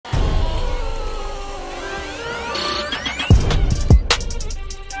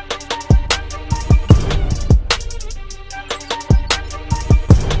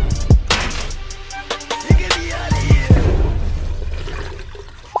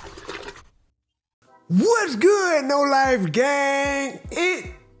What's good, No Life gang?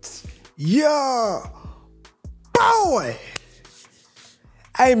 It's your boy.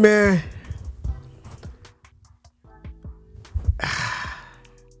 Hey, man.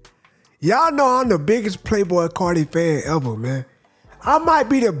 Y'all know I'm the biggest Playboi Carti fan ever, man. I might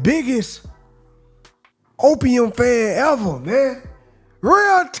be the biggest opium fan ever, man.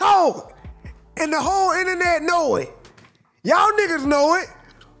 Real talk. And the whole internet know it. Y'all niggas know it.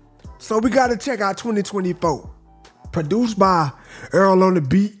 So we gotta check out 2024. Produced by Earl on the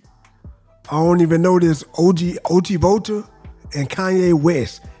Beat. I don't even know this. OG Vulture and Kanye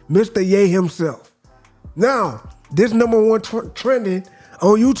West. Mr. Ye himself. Now, this #1 trending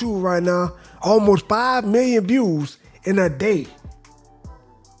on YouTube right now. Almost 5 million views in a day.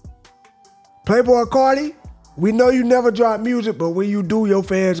 Playboi Carti, we know you never drop music, but when you do, your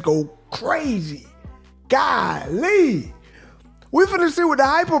fans go crazy. Golly. We finna see what the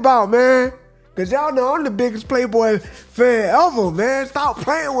hype about, man. Cause y'all know I'm the biggest Playboi fan ever, man. Stop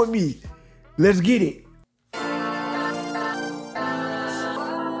playing with me. Let's get it.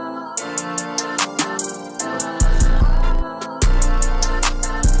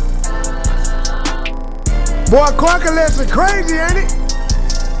 Boy, Clark lesson crazy, ain't it?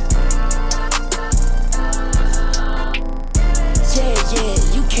 Yeah,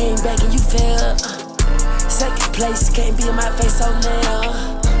 you came back and you fell. Second place, can't be in my face, so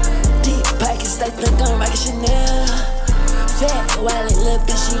now. Deep pockets, they think I'm rockin' Chanel. Fat wallet, little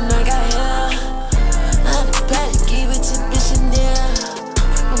bitch, you know I got hair. I'm the patty, give it to bitch Chanel.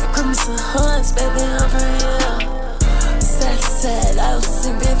 I'm crimson horns, baby, I'm for real. Sad, I was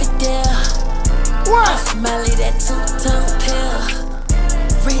in Riverdale. What? I'm Smiley, that two-tone pill.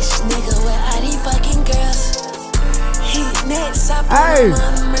 Rich nigga with all these fucking girls. He next, I put him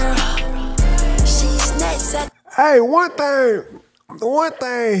on the mirror. Hey, one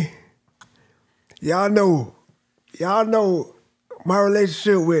thing, y'all know my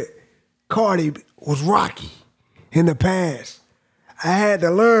relationship with Carti was rocky in the past. I had to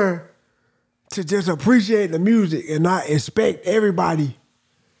learn to just appreciate the music and not expect everybody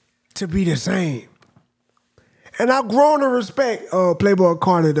to be the same. And I've grown to respect Playboi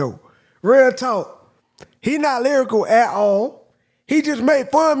Carti though. Real talk. He not lyrical at all. He just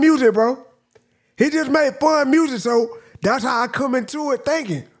made fun music, bro. He just made fun music, so that's how I come into it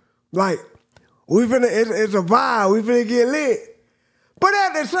thinking. Like, it's a vibe, we finna get lit. But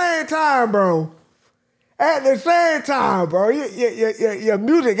at the same time, bro, your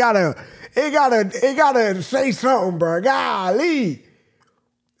music gotta say something, bro. Golly,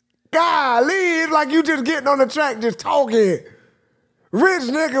 it's like you just getting on the track just talking. Rich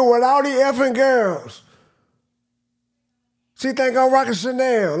nigga with all these effing girls. She think I'm rocking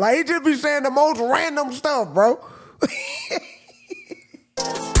Chanel. Like, he just be saying the most random stuff, bro. He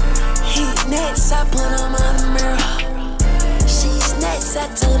next, I put him on the mirror. She's next, I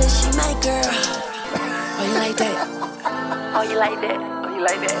told her she my girl. Oh, you like that? Oh, you like that? Oh, you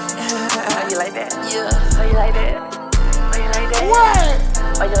like that? Oh, you like that? Yeah. Oh, you like that? Oh, you like that? What?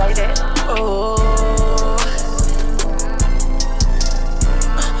 Oh, you like that? Oh.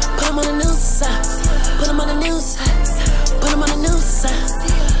 Put him on the news, put him on the news. Put him on the news,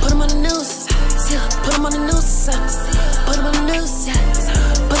 put him on the news, put him on the news, put him on the news,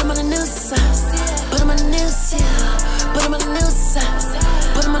 put him on the news, put him on the news, put him on the news,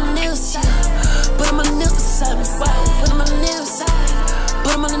 put him on the news, put him on the news, put him on the news,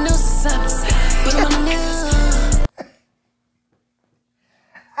 put him on the news, put him on the news.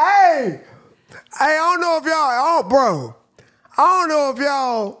 Hey, I don't know if y'all, bro. I don't know if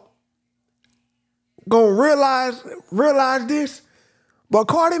y'all gonna realize this, but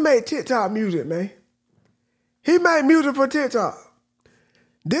Carti made TikTok music, man. He made music for TikTok.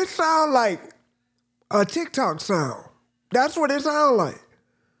 This sound like a TikTok sound. That's what it sound like.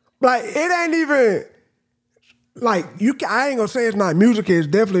 Like, it ain't even, like, I ain't gonna say it's not music, it's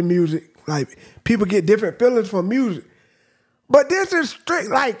definitely music. Like, people get different feelings from music. But this is straight,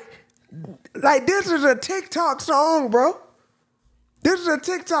 like this is a TikTok song, bro. This is a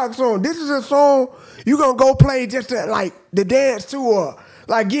TikTok song. This is a song you gonna go play just to, like, the dance to, or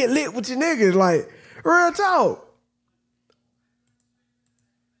like get lit with your niggas. Like, real talk.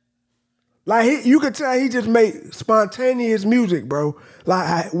 Like, you could tell he just make spontaneous music, bro.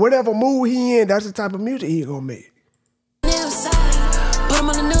 Like, whatever mood he in, that's the type of music he gonna make. Put him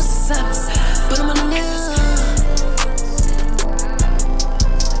on the news, put him on the news.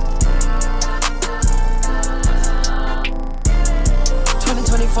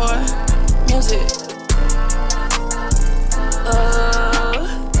 2024 music.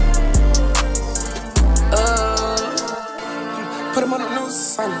 Put him on on the news,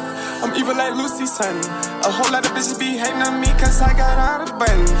 son. I'm evil like Lucy, son. A whole lot of bitches be hating on me cause I got all the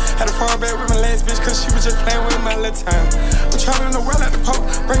buttons. Had a fall back with my last bitch cause she was just playing with my little time. I'm traveling the world at the Pope,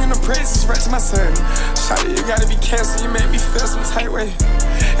 bringing the praises right to my son. Shawty, you gotta be canceled, you make me feel some tight way.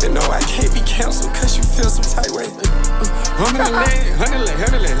 And no, I can't be canceled cause you feel some tight way. I'm in the lane, hundred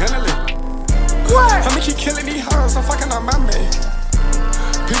leg. What? I'ma keep killing these hoes, I'm fucking on my man.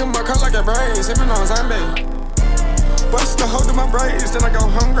 Pick 'em up, cut like a brain, sipping on zombie. Bust the hole to my braids, then I go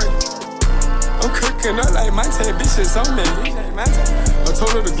hungry. I'm cooking up like my 10 bitches on me. I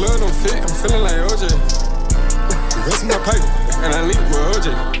told her the glove don't fit, I'm feeling like OJ. The rest of my paper, and I leave with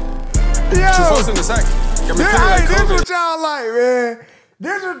OJ. Yo, 2 folks in the sack, got me feeling like this COVID. what y'all like, man.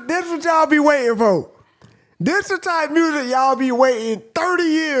 This what y'all be waiting for. This the type of music y'all be waiting 30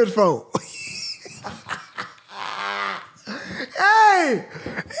 years for.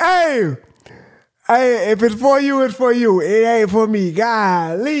 Hey, if it's for you, it's for you. It ain't for me.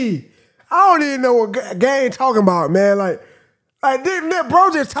 Golly. I don't even know what gang talking about, man. Like this bro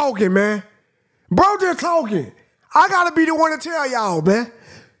just talking, man. Bro just talking. I gotta be the one to tell y'all, man.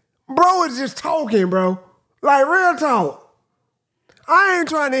 Bro is just talking, bro. Like, real talk. I ain't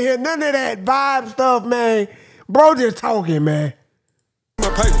trying to hear none of that vibe stuff, man. Bro just talking, man. My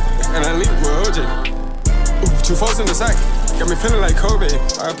paper, and I leave with OJ. 2 folks in the sack, got me feeling like Kobe.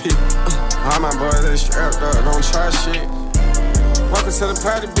 RP. All my boys, they strapped up, don't try shit. Welcome to the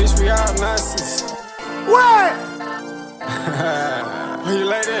party, bitch, we all nonsense. What? Oh, you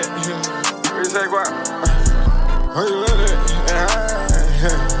like that? What you say, what? Oh, you like that?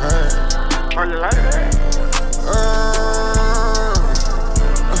 Oh, you like that?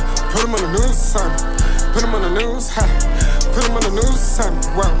 Put 'em on the news, son. Put 'em on the news, ha. Put 'em on the news, son.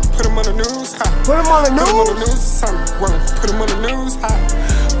 Whoa. Put 'em on the news, ha. Put him on the Put 'em on the news? news, son. Whoa. Put 'em on the news, ha.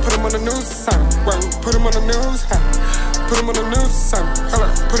 Put 'em on the news, son. Whoa. Put 'em on the news, ha. Put 'em on the news, son. Hold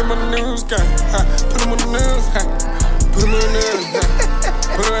up. Put 'em on the news, guy. Ha. Put 'em on the news, ha. Put 'em on the news, ha.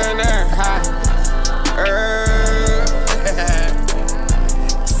 Put 'em in there, ha.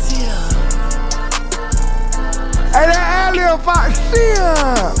 Hey, that alien fire. Shit.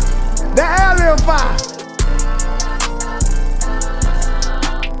 That alien fire.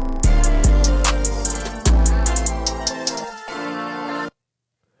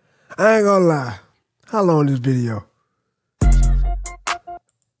 I ain't gonna lie. How long this video?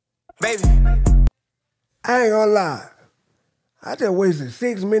 Baby. I ain't gonna lie. I just wasted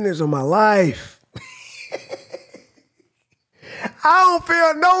 6 minutes of my life. I don't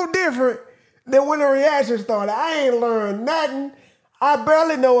feel no different than when the reaction started. I ain't learned nothing. I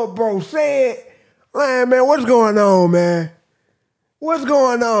barely know what bro said. Man, what's going on, man? What's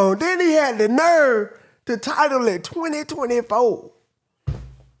going on? Then he had the nerve to title it 2024.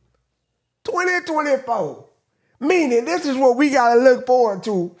 2024. Meaning this is what we gotta look forward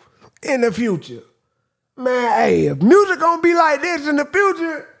to in the future. Man, hey, if music gonna be like this in the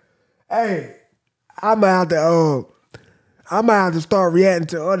future, hey, I might have to start reacting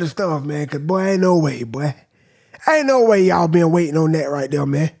to other stuff, man, cause boy, ain't no way, boy. Ain't no way y'all been waiting on that right there,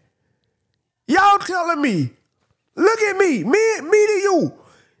 man. Y'all telling me, look at me to you.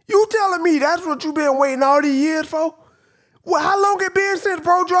 You telling me that's what you been waiting all these years for? Well, how long it been since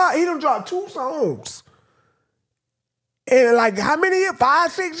bro dropped? He done dropped 2 songs. In like how many years?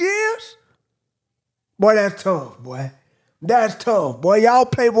 5, 6 years? Boy, that's tough, boy. That's tough, boy. Y'all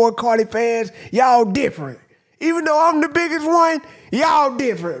Playboi Carti fans, y'all different. Even though I'm the biggest one, y'all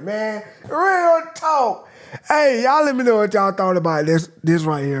different, man. Real talk. Hey, y'all let me know what y'all thought about this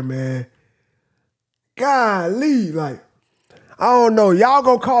right here, man. Golly, like, I don't know. Y'all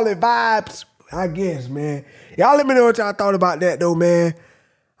gonna call it vibes, I guess, man. Y'all let me know what y'all thought about that, though, man.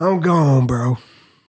 I'm gone, bro.